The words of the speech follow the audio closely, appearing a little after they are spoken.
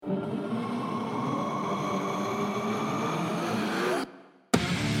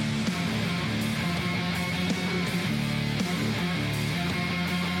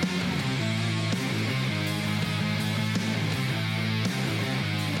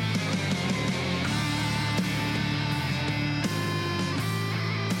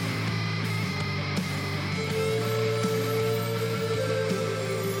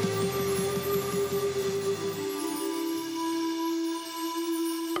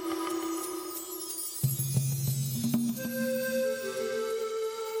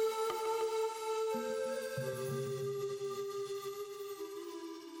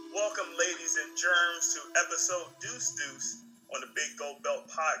listeners, to episode Deuce Deuce on the Big Gold Belt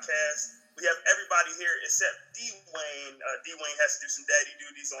podcast. We have everybody here except D-Wayne. D-Wayne has to do some daddy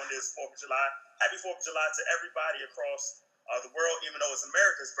duties on this 4th of July. Happy 4th of July to everybody across the world, even though it's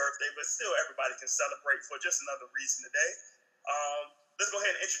America's birthday, but still everybody can celebrate for just another reason today. Let's go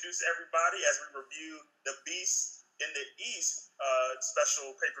ahead and introduce everybody as we review the Beast in the East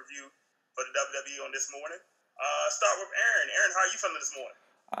special pay-per-view for the WWE on this morning. Start with Aaron. Aaron, how are you feeling this morning?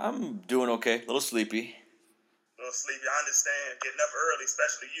 I'm doing okay. A little sleepy. A little sleepy, I understand. Getting up early,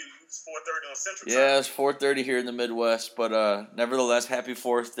 especially you. It's 4:30 on Central Time. Yeah, it's 4:30 here in the Midwest, but nevertheless, happy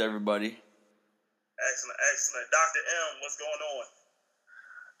 4th to everybody. Excellent, excellent. Dr. M, what's going on?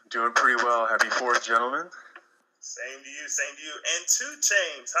 Doing pretty well. Happy 4th, gentlemen. Same to you, same to you. And 2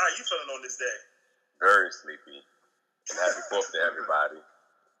 Chains, how are you feeling on this day? Very sleepy. And happy 4th to everybody.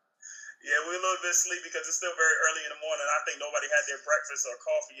 Yeah, we're a little bit sleepy because it's still very early in the morning. I think nobody had their breakfast or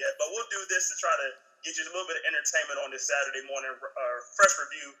coffee yet. But we'll do this to try to get you a little bit of entertainment on this Saturday morning fresh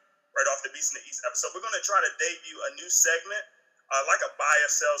review right off the Beast in the East episode. We're going to try to debut a new segment, like a buy or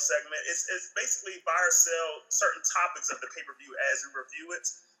sell segment. It's basically buy or sell certain topics of the pay-per-view as we review it.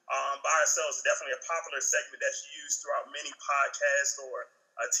 Buy or sell is definitely a popular segment that's used throughout many podcasts or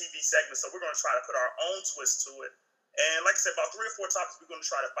TV segments. So we're going to try to put our own twist to it. And like I said, about 3 or 4 topics we're going to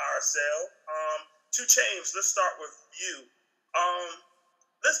try to buy or sell. 2 Chains, let's start with you.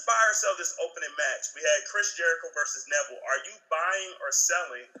 Let's buy or sell this opening match. We had Chris Jericho versus Neville. Are you buying or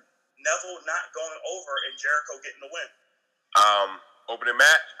selling Neville not going over and Jericho getting the win? Opening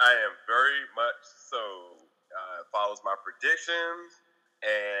match, I am very much so. Follows my predictions,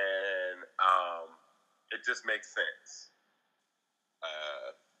 and it just makes sense.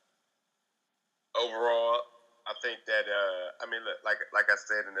 Overall, I think that, look, like I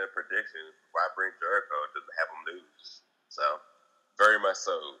said in the predictions, why bring Jericho to have him lose? So, very much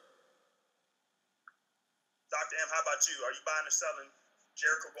so. Dr. M, how about you? Are you buying or selling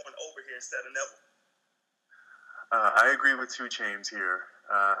Jericho going over here instead of Neville? I agree with 2 Chains here.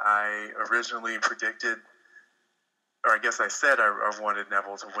 I originally predicted, or I guess I said I wanted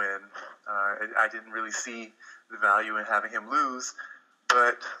Neville to win. I didn't really see the value in having him lose.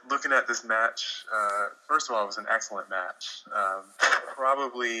 But looking at this match, first of all, it was an excellent match.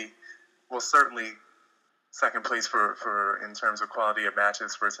 Certainly second place for in terms of quality of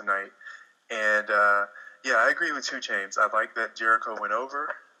matches for tonight. And yeah, I agree with 2 Chains. I like that Jericho went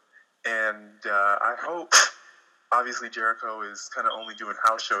over, and I hope. Obviously, Jericho is kind of only doing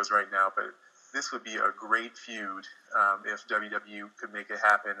house shows right now, but this would be a great feud if WWE could make it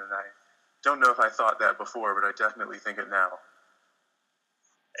happen. And I don't know if I thought that before, but I definitely think it now.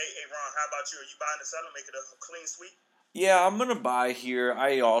 Hey, Ron, how about you? Are you buying or selling? Make it a clean sweep? Yeah, I'm going to buy here.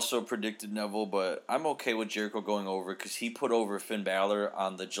 I also predicted Neville, but I'm okay with Jericho going over because he put over Finn Balor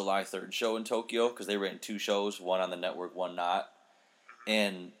on the July 3rd show in Tokyo because they ran 2 shows, one on the network, one not.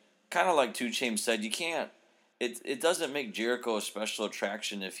 And kind of like 2 Chains said, you can't. It doesn't make Jericho a special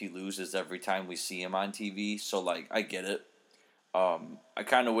attraction if he loses every time we see him on TV. So, like, I get it. I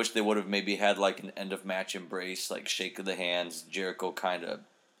kind of wish they would have maybe had, like, an end-of-match embrace, like, shake of the hands. Jericho kind of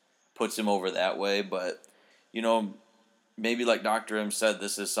puts him over that way. But, you know, maybe like Dr. M said,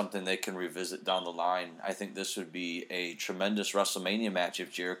 this is something they can revisit down the line. I think this would be a tremendous WrestleMania match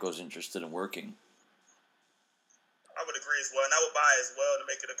if Jericho's interested in working. I would agree as well, and I would buy as well to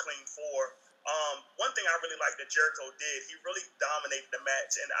make it a clean 4. One thing I really like that Jericho did, he really dominated the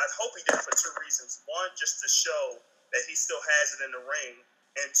match, and I hope he did it for 2 reasons. 1, just to show that he still has it in the ring,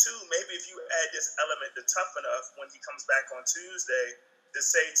 and 2, maybe if you add this element to Tough Enough when he comes back on Tuesday to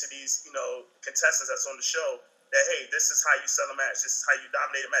say to these, contestants that's on the show that, hey, this is how you sell a match, this is how you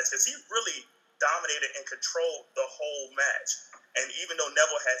dominate a match, because he really dominated and controlled the whole match. And even though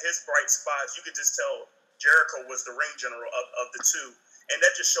Neville had his bright spots, you could just tell Jericho was the ring general of the 2. And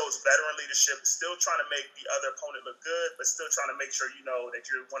that just shows veteran leadership, still trying to make the other opponent look good, but still trying to make sure you know that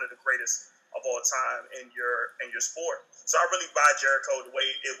you're one of the greatest of all time in your sport. So I really buy Jericho the way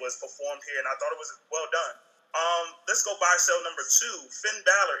it was performed here, and I thought it was well done. Let's go buy sell number 2. Finn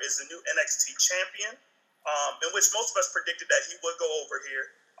Balor is the new NXT champion, in which most of us predicted that he would go over here.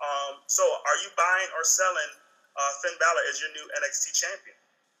 So are you buying or selling Finn Balor as your new NXT champion?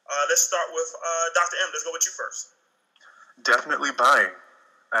 Let's start with Dr. M. Let's go with you first. Definitely buying.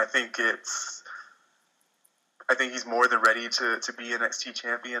 I think he's more than ready to be NXT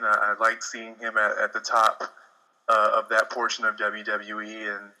champion. I like seeing him at the top of that portion of WWE,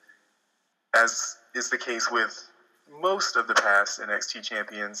 and as is the case with most of the past NXT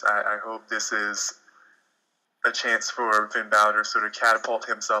champions, I hope this is a chance for Finn Balor to sort of catapult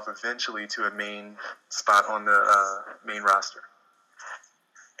himself eventually to a main spot on the main roster.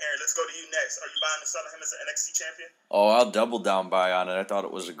 Aaron, let's go to you next. Are you buying or selling him as an NXT champion? Oh, I'll double down buy on it. I thought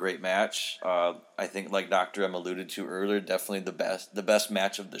it was a great match. I think, like Dr. M alluded to earlier, definitely the best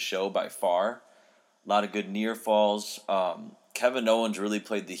match of the show by far. A lot of good near falls. Kevin Owens really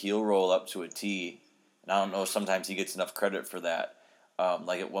played the heel role up to a T, and I don't know, sometimes he gets enough credit for that.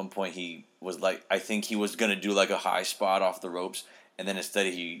 Like at one point he was like, I think he was going to do like a high spot off the ropes, and then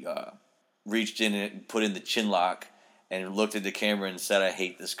instead he reached in and put in the chin lock and looked at the camera and said, I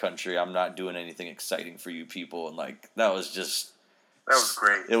hate this country. I'm not doing anything exciting for you people. And like, that was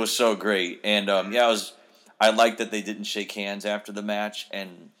great. It was so great. And I liked that they didn't shake hands after the match.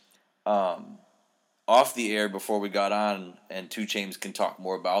 And off the air before we got on, and 2 Chainz can talk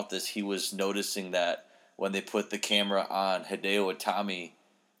more about this, he was noticing that when they put the camera on Hideo Itami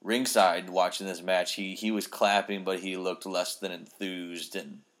ringside watching this match, he was clapping, but he looked less than enthused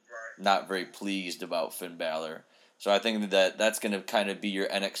and not very pleased about Finn Balor. So I think that's going to kind of be your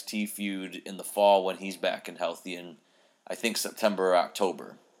NXT feud in the fall when he's back and healthy in, I think, September or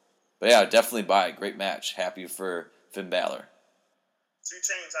October. But yeah, definitely buy it. Great match. Happy for Finn Balor. 2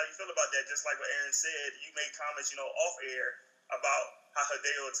 Chainz, how you feel about that? Just like what Aaron said, you made comments, off air about how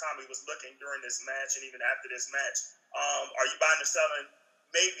Hideo Itami was looking during this match and even after this match. Are you buying or selling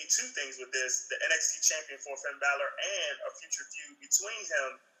maybe 2 things with this? The NXT champion for Finn Balor and a future feud between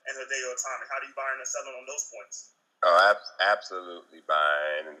him and Hideo Itami. How do you buying or selling on those points? Oh, absolutely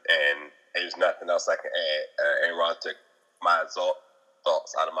buying, and there's nothing else I can add. Aaron Ross took my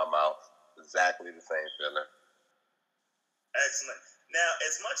thoughts out of my mouth. Exactly the same feeling. Excellent. Now,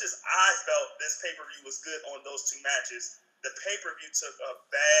 as much as I felt this pay-per-view was good on those 2 matches, the pay-per-view took a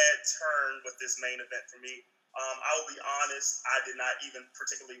bad turn with this main event for me. I will be honest, I did not even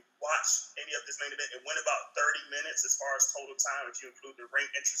particularly watch any of this main event. It went about 30 minutes as far as total time, if you include the ring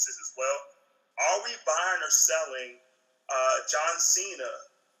entrances as well. Are we buying or selling John Cena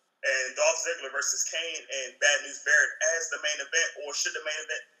and Dolph Ziggler versus Kane and Bad News Barrett as the main event, or should the main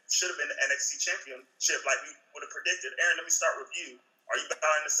event have been the NXT Championship like we would have predicted? Aaron, let me start with you. Are you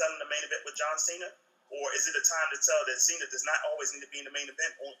buying or selling the main event with John Cena, or is it a time to tell that Cena does not always need to be in the main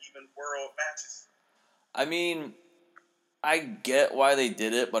event on even world matches? I mean, I get why they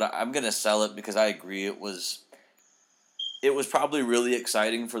did it, but I'm going to sell it because I agree it was probably really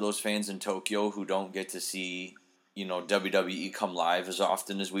exciting for those fans in Tokyo who don't get to see, WWE come live as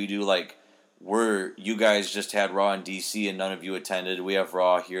often as we do. Like, you guys just had Raw in DC and none of you attended. We have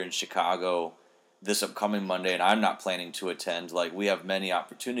Raw here in Chicago this upcoming Monday, and I'm not planning to attend. Like, we have many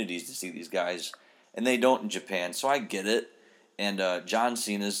opportunities to see these guys, and they don't in Japan, so I get it. And John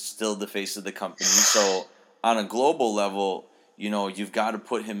Cena's still the face of the company, so on a global level, you've got to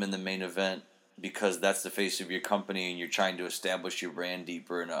put him in the main event because that's the face of your company and you're trying to establish your brand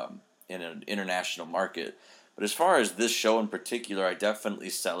deeper in an international market. But as far as this show in particular, I definitely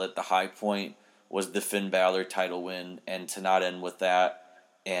sell it. The high point was the Finn Balor title win, and to not end with that,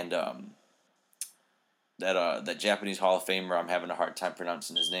 and that Japanese Hall of Famer, I'm having a hard time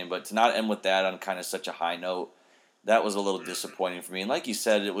pronouncing his name, but to not end with that on kind of such a high note, that was a little disappointing for me. And like you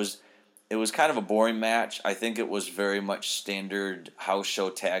said, it was kind of a boring match. I think it was very much standard house show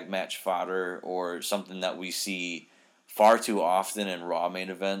tag match fodder or something that we see far too often in Raw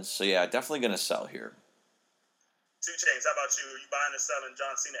main events. So yeah, definitely going to sell here. 2 Chainz, how about you? Are you buying or selling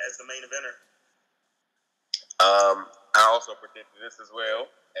John Cena as the main eventer? I also predicted this as well,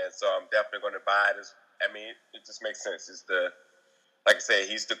 and so I'm definitely going to buy it. It just makes sense. Like I say,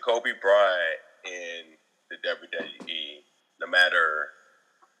 he's the Kobe Bryant in the WWE. No matter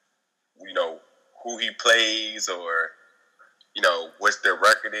who he plays or what their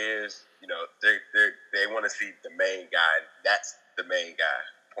record is, they want to see the main guy. That's the main guy,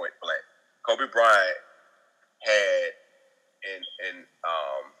 point blank. Kobe Bryant had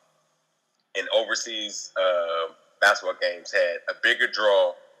in overseas basketball games had a bigger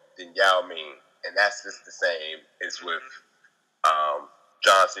draw than Yao Ming, and that's just the same as with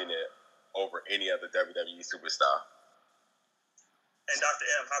John Cena over any other WWE superstar. And Dr.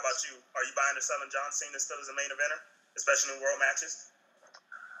 M, how about you? Are you buying or selling John Cena still as a main eventer, especially in world matches?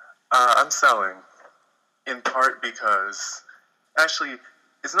 I'm selling, in part because, actually,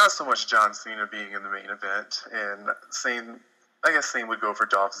 it's not so much John Cena being in the main event, and same would go for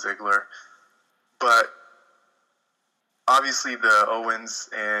Dolph Ziggler, but obviously the Owens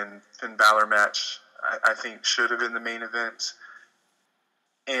and Finn Balor match, I think, should have been the main event.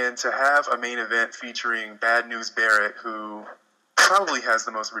 And to have a main event featuring Bad News Barrett, who probably has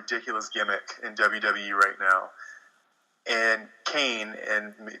the most ridiculous gimmick in WWE right now, and Kane,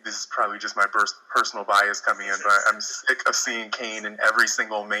 and this is probably just my personal bias coming in, but I'm sick of seeing Kane in every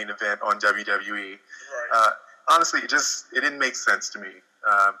single main event on WWE. Right. Honestly, it didn't make sense to me.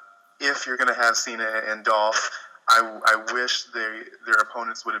 If you're going to have Cena and Dolph, I wish their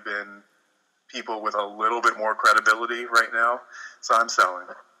opponents would have been people with a little bit more credibility right now. So I'm selling.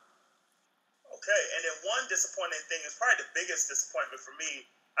 Okay, and then one disappointing thing is probably the biggest disappointment for me.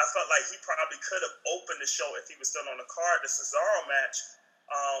 I felt like he probably could have opened the show if he was still on the card. The Cesaro match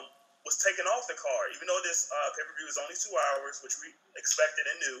was taken off the card, even though this pay-per-view was only 2 hours, which we expected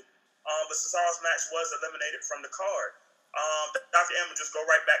and knew. But Cesaro's match was eliminated from the card. Dr. M, just go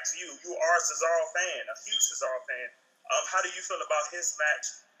right back to you. You are a Cesaro fan, a huge Cesaro fan. How do you feel about his match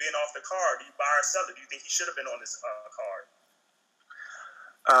being off the card? Do you buy or sell it? Do you think he should have been on this card?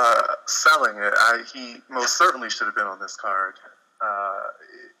 Selling it. He most certainly should have been on this card.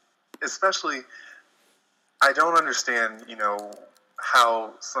 Especially, I don't understand,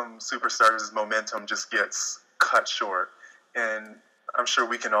 how some superstars' momentum just gets cut short. And I'm sure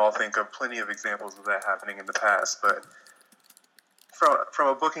we can all think of plenty of examples of that happening in the past. But from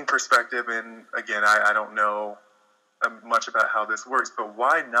a booking perspective, and again, I don't know much about how this works, but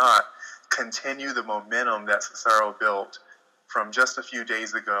why not continue the momentum that Cesaro built from just a few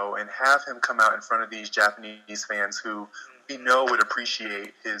days ago and have him come out in front of these Japanese fans who we know would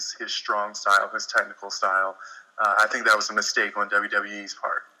appreciate his strong style, his technical style. I think that was a mistake on WWE's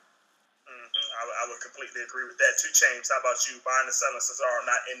part. I would completely agree with that too, James. How about you? Buying and selling Cesaro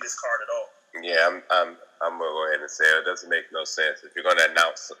not in this card at all? Yeah, I'm gonna go ahead and say it doesn't make no sense. If you're gonna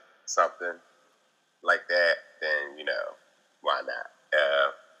announce something like that, then why not?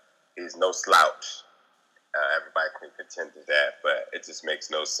 He's no slouch. Everybody can contend to that, but it just makes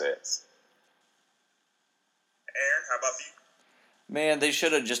no sense. Aaron, how about you? Man, they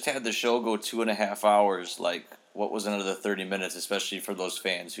should have just had the show go 2.5 hours. Like, what was another 30 minutes, especially for those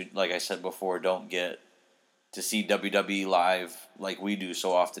fans who, like I said before, don't get to see WWE live like we do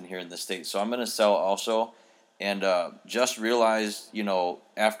so often here in the States. So I'm going to sell also. And just realized,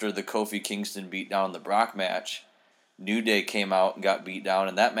 after the Kofi Kingston beat down the Brock match, New Day came out and got beat down,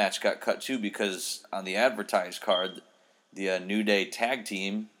 and that match got cut too because on the advertised card, the New Day tag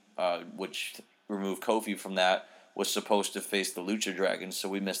team, which removed Kofi from that, was supposed to face the Lucha Dragons, so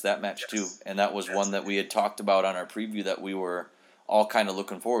we missed that match too. And that was one that we had talked about on our preview that we were all kind of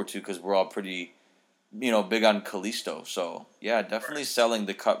looking forward to because we're all pretty, big on Kalisto. So, yeah, definitely selling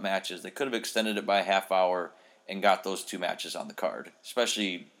the cut matches. They could have extended it by a half hour and got those 2 matches on the card.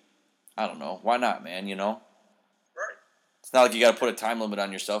 Especially, I don't know, why not, man, Right. It's not like you got to put a time limit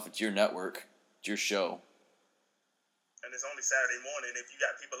on yourself. It's your network. It's your show. And it's only Saturday morning. If you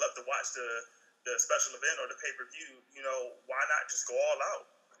got people up to watch the special event or the pay-per-view, why not just go all out?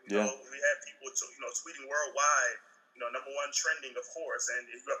 We have people, tweeting worldwide, number one trending, of course. And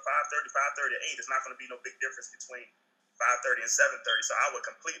if you're at 5:30 to 8, it's not going to be no big difference between 5:30 and 7:30. So I would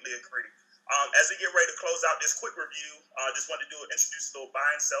completely agree. As we get ready to close out this quick review, just wanted to introduce a little buy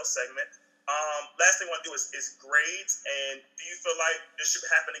and sell segment. Last thing I want to do is grades. And do you feel like this should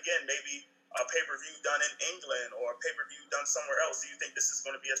happen again? Maybe a pay-per-view done in England or a pay-per-view done somewhere else? Do you think this is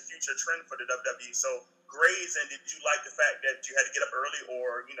going to be a future trend for the WWE? So grades, and did you like the fact that you had to get up early,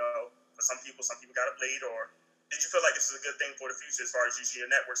 or for some people got up late, or did you feel like this is a good thing for the future as far as using your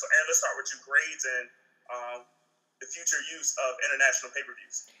network? So Aaron, let's start with you. Grades and the future use of international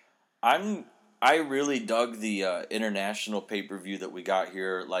pay-per-views. I really dug the international pay-per-view that we got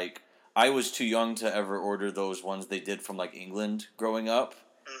here. Like, I was too young to ever order those ones they did from like England growing up.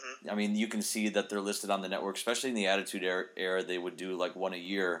 Mm-hmm. I mean, you can see that they're listed on the network, especially in the Attitude Era. They would do like one a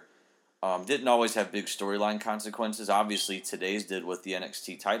year. Didn't always have big storyline consequences. Obviously, today's did with the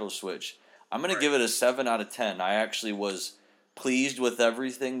NXT title switch. I'm going to give it a 7 out of 10. I actually was pleased with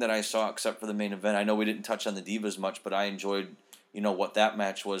everything that I saw except for the main event. I know we didn't touch on the Divas much, but I enjoyed, what that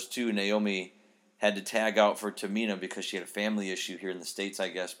match was too. Naomi had to tag out for Tamina because she had a family issue here in the States, I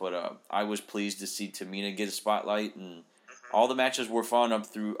guess. But I was pleased to see Tamina get a spotlight, and all the matches were fun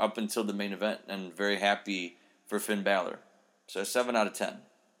up until the main event, and very happy for Finn Balor. So 7 out of 10.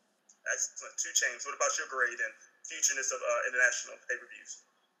 Excellent. 2 Chainz. What about your grade and futureness of international pay-per-views?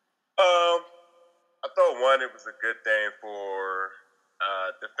 I thought one, it was a good thing for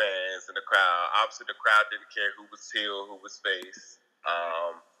the fans and the crowd. Obviously, the crowd didn't care who was heel, who was face.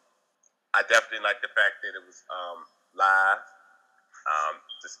 I definitely like the fact that it was live,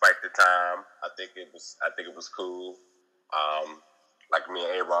 despite the time. I think it was cool. Like me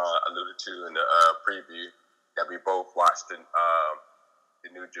and Aaron alluded to in the preview, that we both watched the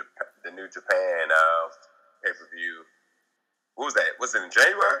New Japan pay-per-view. What was that? Was it in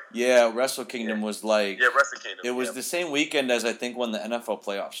January? Yeah, Wrestle Kingdom was like... Yeah, Wrestle Kingdom. It was the same weekend as I think when the NFL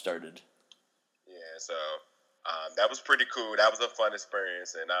playoffs started. Yeah, so that was pretty cool. That was a fun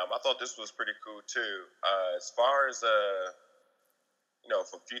experience, and I thought this was pretty cool too. As far as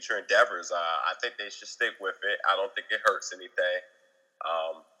for future endeavors. I think they should stick with it. I don't think it hurts anything.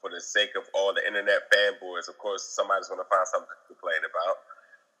 For the sake of all the internet fanboys, of course, somebody's going to find something to complain about.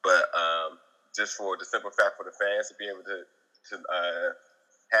 But just for the simple fact for the fans to be able to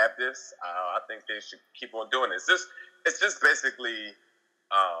have this, I think they should keep on doing it. It's just basically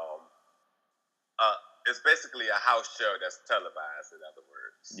it's basically a house show that's televised. In other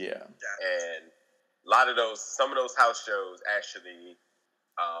words, yeah. And some of those house shows actually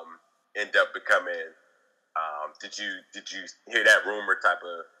end up becoming. Did you hear that rumor type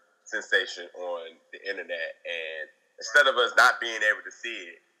of sensation on the internet? And instead of us not being able to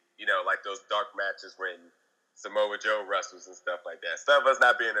see it, like those dark matches when Samoa Joe wrestles and stuff like that. Instead of us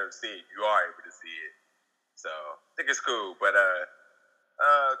not being able to see it, you are able to see it. So I think it's cool. But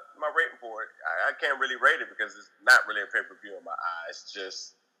my rating for it, I can't really rate it because it's not really a pay-per-view in my eyes. It's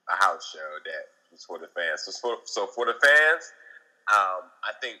just a house show that is for the fans. So for the fans,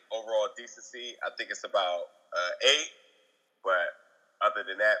 I think overall decency, I think it's about 8. But other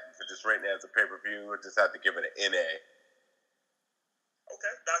than that, for just rating it as a pay-per-view, we'll just have to give it an NA.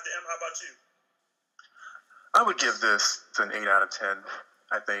 Okay. Dr. M, how about you? I would give this an 8 out of 10,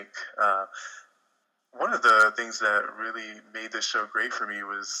 I think. One of the things that really made this show great for me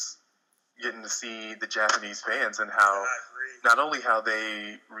was getting to see the Japanese fans and how, not only how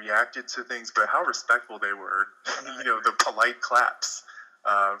they reacted to things, but how respectful they were. The polite claps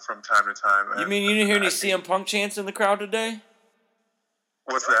from time to time. You mean you didn't hear any CM Punk chants in the crowd today?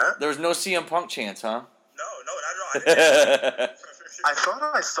 What's that? There was no CM Punk chants, huh? No, not at all. I thought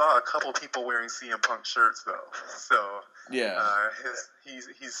I saw a couple people wearing CM Punk shirts, though. So yeah,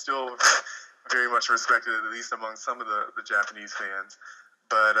 he's still very much respected, at least among some of the Japanese fans.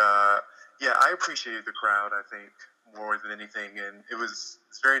 But yeah, I appreciated the crowd, I think, more than anything, and it's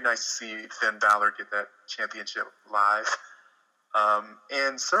very nice to see Finn Balor get that championship live.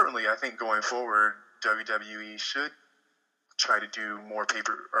 And certainly, I think going forward, WWE should try to do more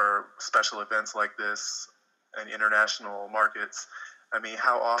special events like this in international markets. I mean,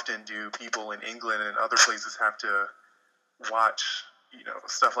 how often do people in England and other places have to watch,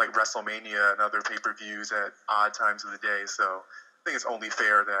 stuff like WrestleMania and other pay-per-views at odd times of the day? So I think it's only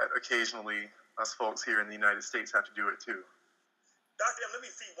fair that occasionally us folks here in the United States have to do it too. Dr. M, let me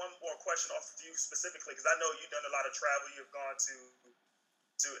feed one more question off of you specifically, because I know you've done a lot of travel. You've gone to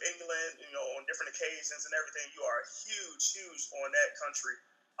England, on different occasions and everything. You are huge on that country.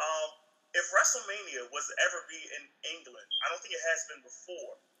 If WrestleMania was to ever be in England, I don't think it has been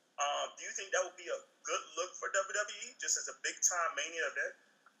before. Do you think that would be a good look for WWE, just as a big-time Mania event?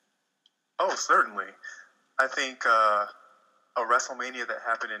 Oh, certainly. I think a WrestleMania that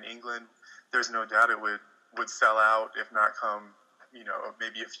happened in England, there's no doubt it would sell out, if not come,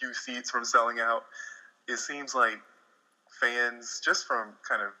 maybe a few seats from selling out. It seems like fans, just from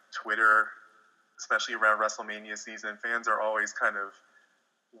kind of Twitter, especially around WrestleMania season, fans are always kind of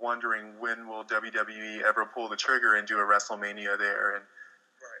wondering when will WWE ever pull the trigger and do a WrestleMania there. And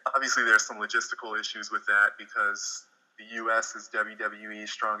obviously there's some logistical issues with that because the U.S. is WWE's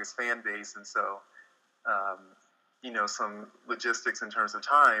strongest fan base, and so some logistics in terms of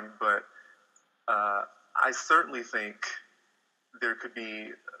time. But I certainly think there could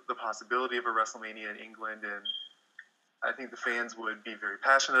be the possibility of a WrestleMania in England, and I think the fans would be very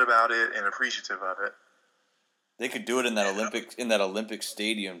passionate about it and appreciative of it. They could do it in that Olympic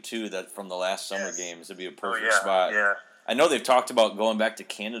stadium too. That from the last summer games, it'd be a perfect spot. Yeah. I know they've talked about going back to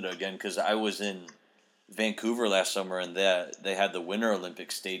Canada again because I was in Vancouver last summer and they had the Winter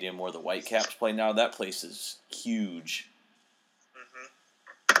Olympic Stadium where the Whitecaps play now. That place is huge.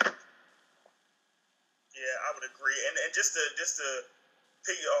 Mm-hmm. Yeah, I would agree. And just to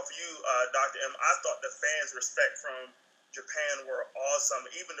piggy off you, Dr. M, I thought the fans' respect from Japan were awesome.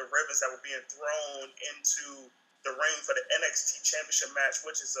 Even the ribbons that were being thrown into the ring for the NXT Championship match,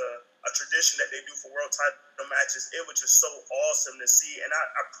 which is a tradition that they do for world title matches, it was just so awesome to see. And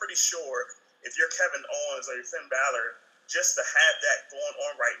I'm pretty sure if you're Kevin Owens or you're Finn Balor, just to have that going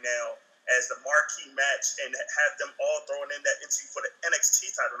on right now as the marquee match and have them all throwing in that into for the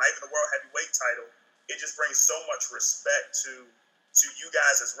NXT title, not even the World Heavyweight title, it just brings so much respect to you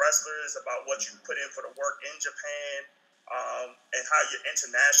guys as wrestlers about what you put in for the work in Japan. And how you're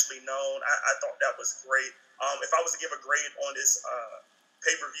internationally known. I thought that was great. If I was to give a grade on this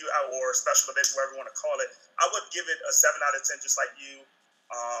pay-per-view or special event, whatever you want to call it, I would give it a 7 out of 10, just like you,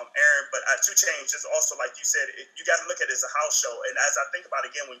 Aaron. But 2 Chainz is also, like you said, you got to look at it as a house show. And as I think about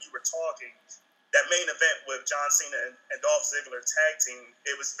it again, when you were talking, that main event with John Cena and Dolph Ziggler tag team,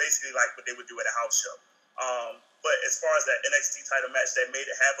 it was basically like what they would do at a house show. But as far as that NXT title match, that made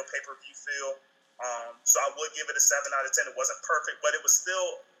it have a pay-per-view feel. So I would give it a 7 out of 10. It wasn't perfect, but it was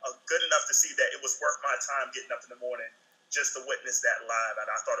still good enough to see that it was worth my time getting up in the morning just to witness that live, and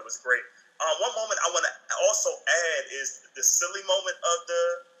I thought it was great. One moment I want to also add is the silly moment of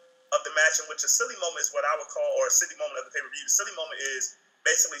the match, in which a silly moment is what I would call, or a silly moment of the pay-per-view. The silly moment is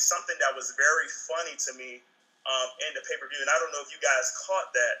basically something that was very funny to me in the pay-per-view, and I don't know if you guys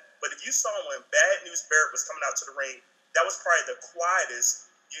caught that, but if you saw when Bad News Barrett was coming out to the ring, that was probably the quietest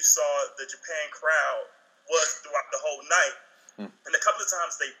you saw the Japan crowd was throughout the whole night. And a couple of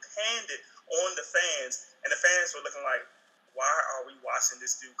times they panned it on the fans, and the fans were looking like, why are we watching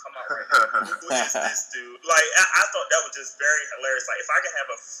this dude come out right now? Who is this dude? Like, I thought that was just very hilarious. Like, if I could have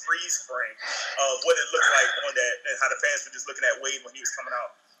a freeze frame of what it looked like on that, and how the fans were just looking at Wade when he was coming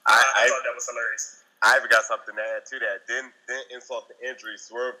out, I thought that was hilarious. I even got something to add to that. Then insult the injury,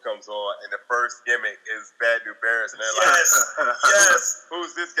 Swerve comes on, and the first gimmick is Bad News Barrett, and they're like, yes,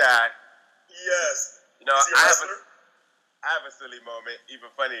 who's this guy? Yes. You know, I have a silly moment, even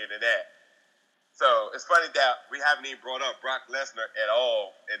funnier than that. So it's funny that we haven't even brought up Brock Lesnar at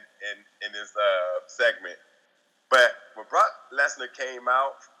all in this segment. But when Brock Lesnar came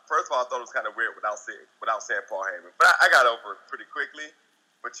out, first of all, I thought it was kind of weird without saying Paul Heyman. But I got over it pretty quickly.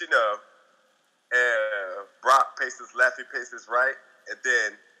 But you know, Brock paces left, he paces right, and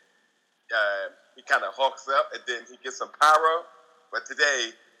then he kind of hulks up, and then he gets some pyro. But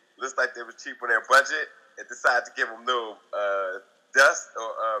today, looks like they were cheap on their budget and decided to give him little dust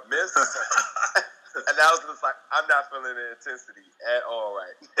or mist. And I was just like, I'm not feeling the intensity at all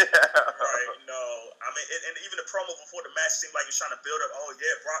right. Right, no. I mean, and even the promo before the match seemed like he was trying to build up, oh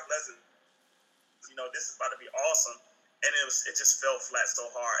yeah, Brock Lesnar, you know, this is about to be awesome. And it just fell flat so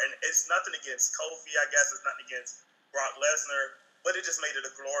hard. And it's nothing against Kofi, I guess. It's nothing against Brock Lesnar. But it just made it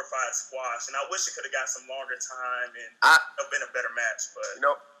a glorified squash. And I wish it could have got some longer time and have been a better match. But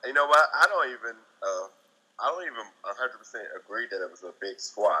you know what? I don't even 100% agree that it was a big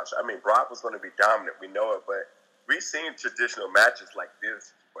squash. I mean, Brock was going to be dominant. We know it. But we've seen traditional matches like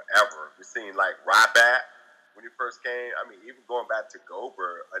this forever. We've seen, like, Ryback when he first came. I mean, even going back to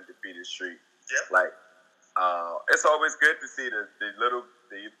Goldberg, undefeated streak. Yeah. Like, it's always good to see the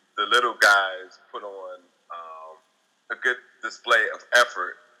little guys put on a good display of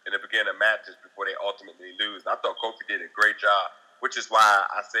effort in the beginning of matches before they ultimately lose. And I thought Kofi did a great job, which is why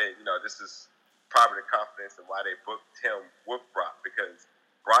I said, you know, this is probably the confidence and why they booked him with Brock, because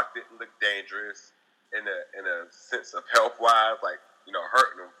Brock didn't look dangerous in a sense of health wise, like, you know,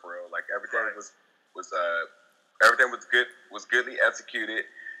 hurting him for real. Like everything was good, was goodly executed.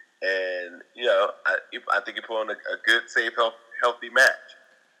 And, you know, I think he put on a good, safe, healthy match.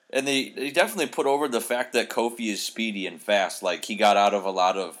 And they definitely put over the fact that Kofi is speedy and fast. Like, he got out of a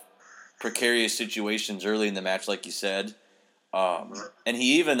lot of precarious situations early in the match, like you said. And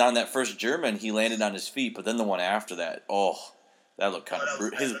he even, on that first German, he landed on his feet. But then the one after that, that looked kind of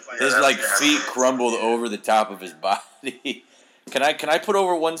brutal. His feet crumbled over the top of his body. Can I put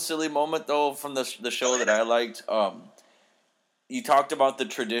over one silly moment, though, from the show that I liked? You talked about the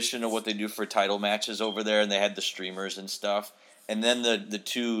tradition of what they do for title matches over there, and they had the streamers and stuff. And then the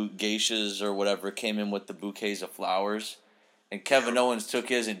two geishas or whatever came in with the bouquets of flowers. And Kevin Owens took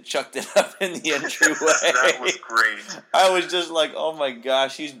his and chucked it up in the entryway. That was great. I was just like, oh my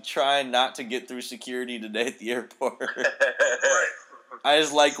gosh, he's trying not to get through security today at the airport. I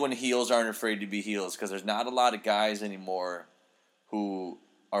just like when heels aren't afraid to be heels, because there's not a lot of guys anymore who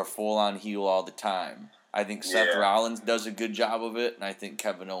are full-on heel all the time. I think Seth Rollins does a good job of it, and I think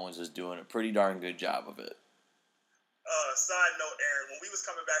Kevin Owens is doing a pretty darn good job of it. Side note, Aaron, when we was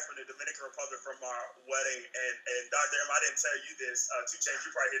coming back from the Dominican Republic from our wedding, and Dr. M, I didn't tell you this, 2 Chainz,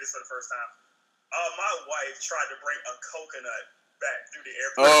 you probably hear this for the first time. My wife tried to bring a coconut back through the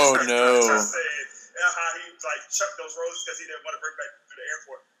airport. Oh, no. Just saying how he like chucked those roses because he didn't want to bring back through the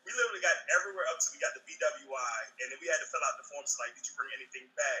airport. We literally got everywhere up to we got the BWI, and then we had to fill out the forms like, did you bring anything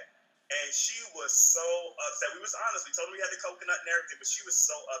back? And she was so upset. We was honest. We told her we had the coconut and everything, but she was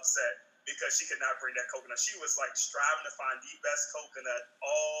so upset because she could not bring that coconut. She was like striving to find the best coconut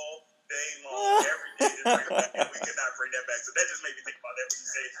all day long, every day to bring it back, and we could not bring that back. So that just made me think about that when you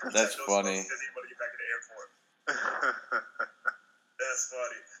say that's funny. Because he wanted to get back to the airport. That's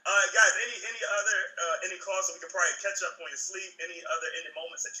funny. Guys, any calls so we can probably catch up on your sleep? Any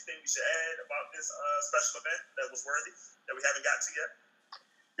moments that you think we should add about this special event that was worthy that we haven't got to yet?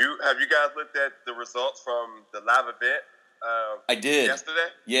 Have you guys looked at the results from the live event? I did.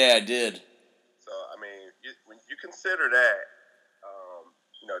 Yesterday? Yeah, I did. So, I mean, when you consider that,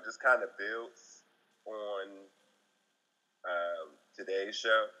 just kind of builds on today's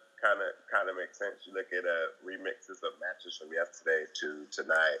show. Kind of makes sense. You look at remixes of matches from yesterday to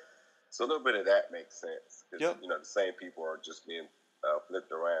tonight. So a little bit of that makes sense. Because, Yep. the same people are just being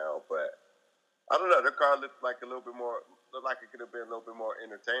flipped around. But I don't know. The card looked like it could have been a little bit more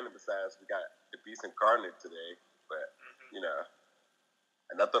entertaining besides we got the Beast Incarnate today. But,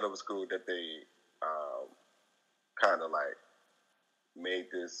 and I thought it was cool that they kind of like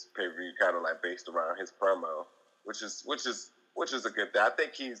made this pay-per-view kind of like based around his promo, which is a good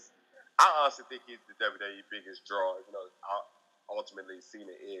thing. I honestly think he's the WWE biggest draw. Ultimately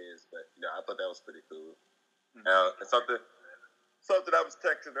Cena is, but I thought that was pretty cool. And something I was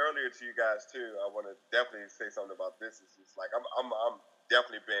texting earlier to you guys too. I want to definitely say something about this. It's just like I'm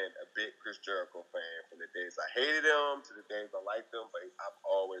definitely been a big Chris Jericho fan from the days I hated him to the days I liked him, but I've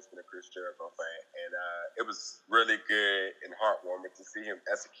always been a Chris Jericho fan, and it was really good and heartwarming to see him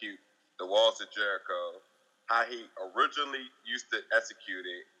execute the Walls of Jericho how he originally used to execute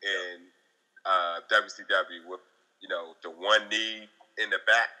it in WCW with the one knee in the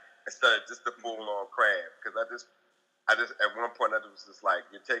back instead of just the full-on crab. Because I just at one point I was just like,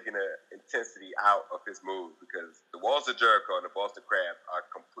 you're taking the intensity out of his move, because the Walls of Jericho and the Boston Crab are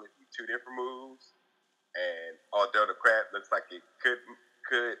completely two different moves. And although the crab looks like it could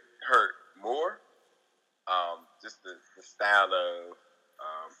hurt more, just the style of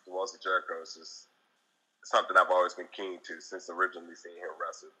the Walls of Jericho is just something I've always been keen to since originally seeing him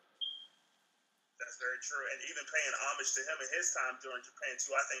wrestle. That's very true. And even paying homage to him in his time during Japan,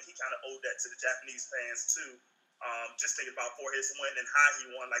 too, I think he kind of owed that to the Japanese fans, too. Just thinking about for his win and how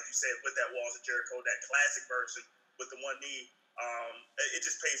he won, like you said, with that Walls of Jericho, that classic version with the one knee. It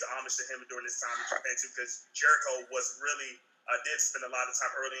just pays homage to him during his time in Japan, too, because Jericho was really, did spend a lot of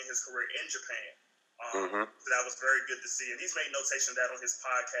time early in his career in Japan. So that was very good to see. And he's made notation of that on his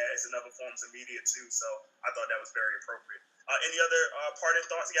podcast and other forms of media, too. So I thought that was very appropriate. Any other parting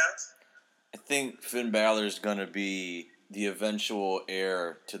thoughts, guys? I think Finn Balor is going to be the eventual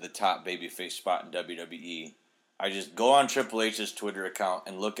heir to the top babyface spot in WWE. I just go on Triple H's Twitter account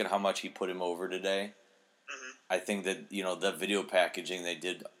and look at how much he put him over today. I think that, the video packaging they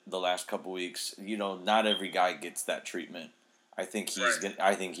did the last couple weeks, not every guy gets that treatment. I think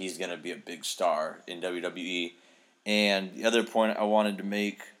he's going to be a big star in WWE. And the other point I wanted to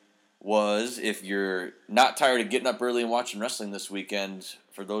make was, if you're not tired of getting up early and watching wrestling this weekend,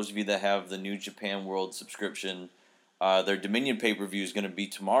 for those of you that have the New Japan World subscription, their Dominion pay-per-view is going to be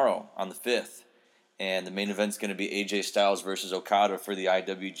tomorrow on the 5th. And the main event's going to be AJ Styles versus Okada for the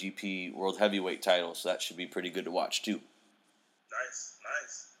IWGP World Heavyweight title. So that should be pretty good to watch, too. Nice.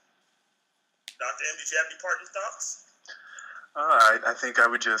 Dr. M, did you have any parting thoughts? I think I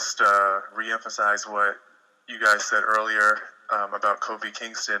would just reemphasize what you guys said earlier about Kofi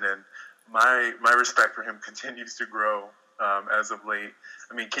Kingston, and my respect for him continues to grow as of late.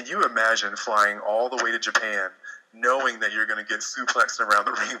 I mean, can you imagine flying all the way to Japan knowing that you're going to get suplexed around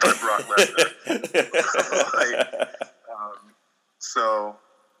the ring by Brock Lesnar? So,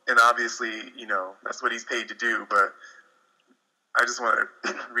 and obviously, that's what he's paid to do, but I just want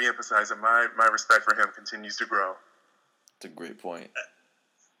to reemphasize that my respect for him continues to grow. That's a great point.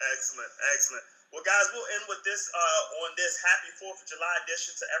 Excellent. Well, guys, we'll end with this on this happy 4th of July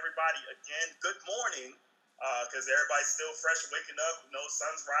edition to everybody. Again, good morning, because everybody's still fresh waking up.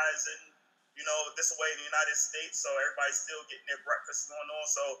 Sun's rising, this way in the United States, so everybody's still getting their breakfast going on.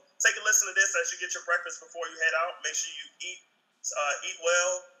 So take a listen to this as you get your breakfast before you head out. Make sure you eat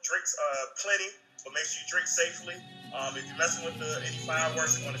well, drink plenty, but make sure you drink safely. If you're messing with any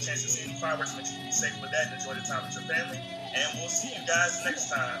fireworks and want a chance to see any fireworks, make sure you be safe with that and enjoy the time with your family. And we'll see you guys next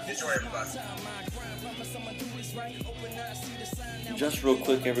time. Enjoy, everybody. Just real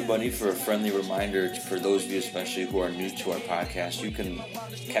quick, everybody, for a friendly reminder, for those of you especially who are new to our podcast, you can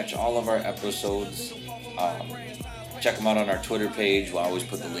catch all of our episodes. Check them out on our Twitter page. We'll always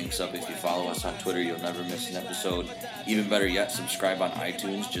put the links up. If you follow us on Twitter, you'll never miss an episode. Even better yet, subscribe on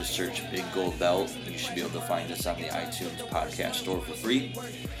iTunes. Just search Big Gold Belt. You should be able to find us on the iTunes podcast store for free.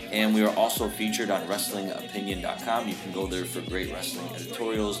 And we are also featured on WrestlingOpinion.com. You can go there for great wrestling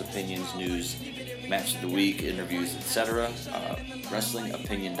editorials, opinions, news, match of the week, interviews, etc.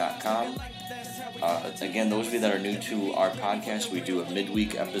 WrestlingOpinion.com. Again, those of you that are new to our podcast, we do a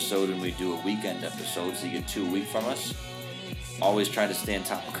midweek episode and we do a weekend episode, so you get 2 a week from us. Always try to stay on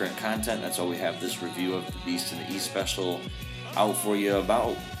top of current content. That's why we have this review of the Beast in the East special out for you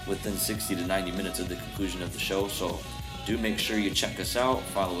about within 60 to 90 minutes of the conclusion of the show. So do make sure you check us out.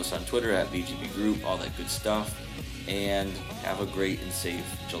 Follow us on Twitter at BGB Group, all that good stuff. And have a great and safe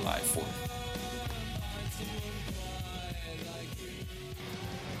July 4th.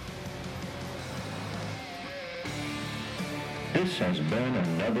 This has been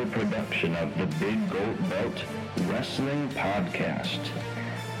another production of the Big Gold Belt Wrestling Podcast.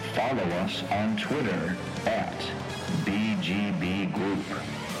 follow us on Twitter at BGB Group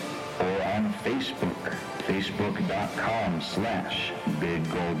or on Facebook,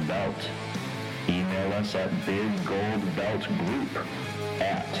 facebook.com/BigGoldBelt. Email us at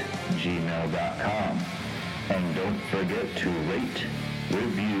biggoldbeltgroup@gmail.com. And don't forget to rate,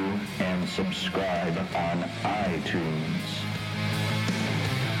 review, and subscribe on iTunes.